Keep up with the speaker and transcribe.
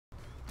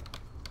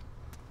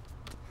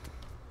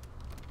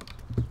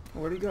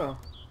Where'd he go?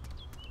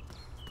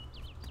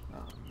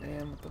 Oh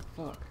man, what the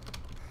fuck?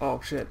 Oh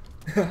shit.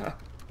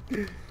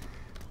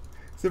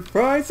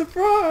 Surprise,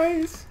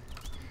 surprise!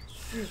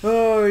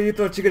 Oh, you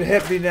thought you could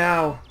hit me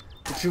now,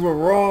 but you were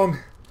wrong.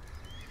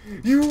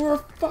 You were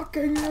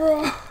fucking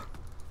wrong.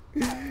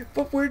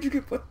 But where'd you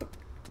get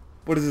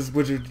what is this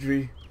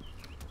wizardry?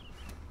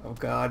 Oh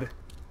god.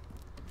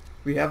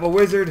 We have a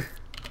wizard.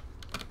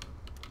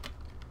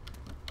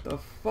 The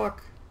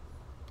fuck?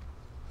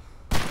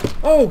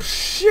 Oh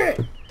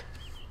shit!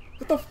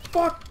 What the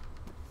fuck?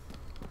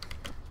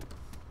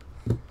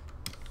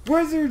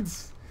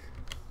 Wizards!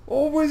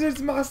 All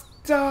wizards must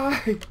die!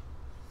 Get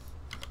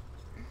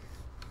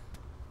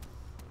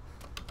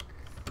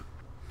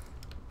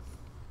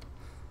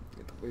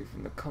away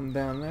from the come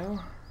down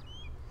now.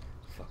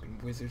 Fucking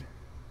wizard.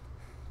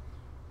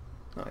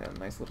 Oh yeah,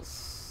 nice little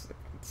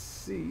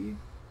sea.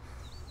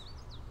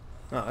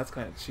 Oh, that's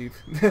kind of cheap.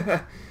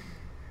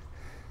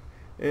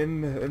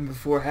 in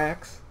before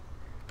hacks.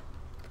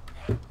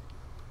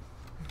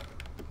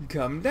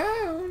 Come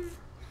down.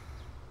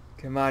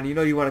 Come on, you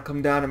know you want to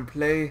come down and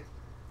play.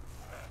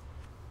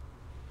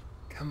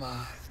 Come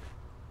on.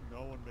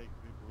 No one makes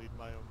me bleed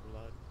my own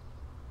blood.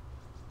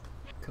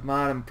 Come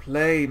on and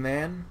play,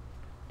 man.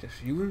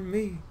 Just you and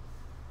me.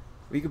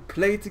 We could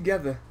play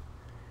together.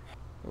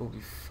 It'll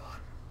be fun.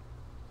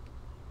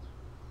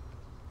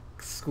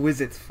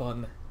 Exquisite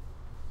fun.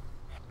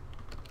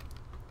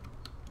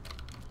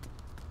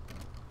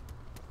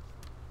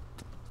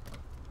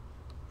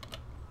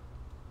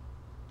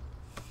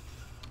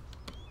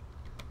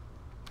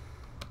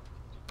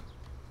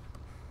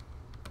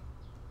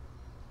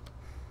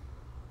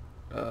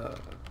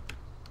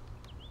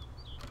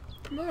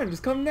 Come on,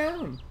 just come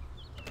down.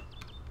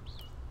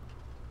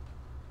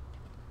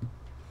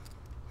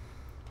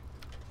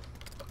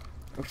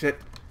 Oh shit.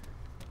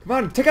 Come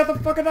on, take out the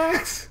fucking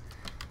axe!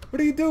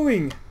 What are you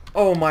doing?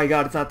 Oh my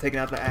god, it's not taking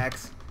out the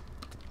axe.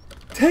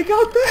 Take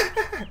out the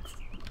axe!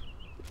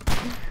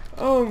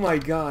 Oh my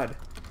god.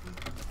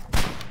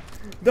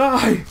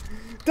 Die!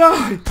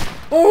 Die!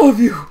 All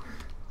of you!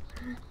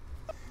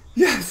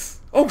 Yes!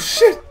 Oh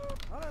shit!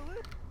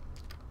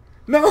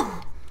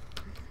 No!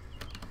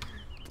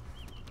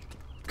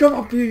 Come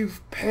up here, you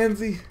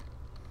pansy!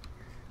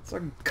 So I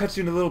can cut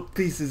you into little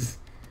pieces.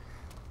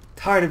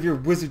 Tired of your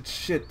wizard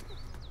shit.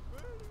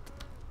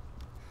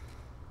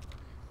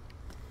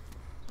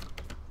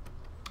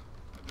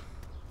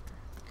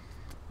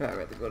 I'd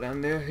rather go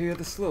down there here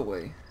the slow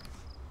way.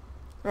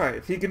 Alright,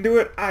 if he can do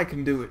it, I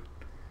can do it.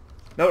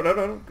 No, no,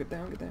 no, no. Get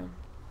down, get down.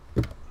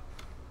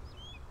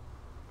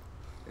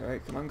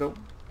 Alright, come on, go.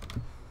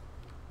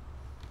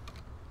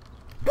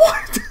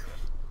 What?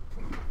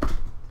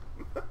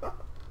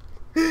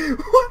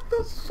 What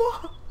the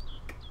fuck?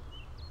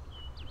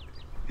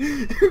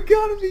 You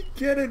gotta be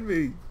kidding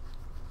me.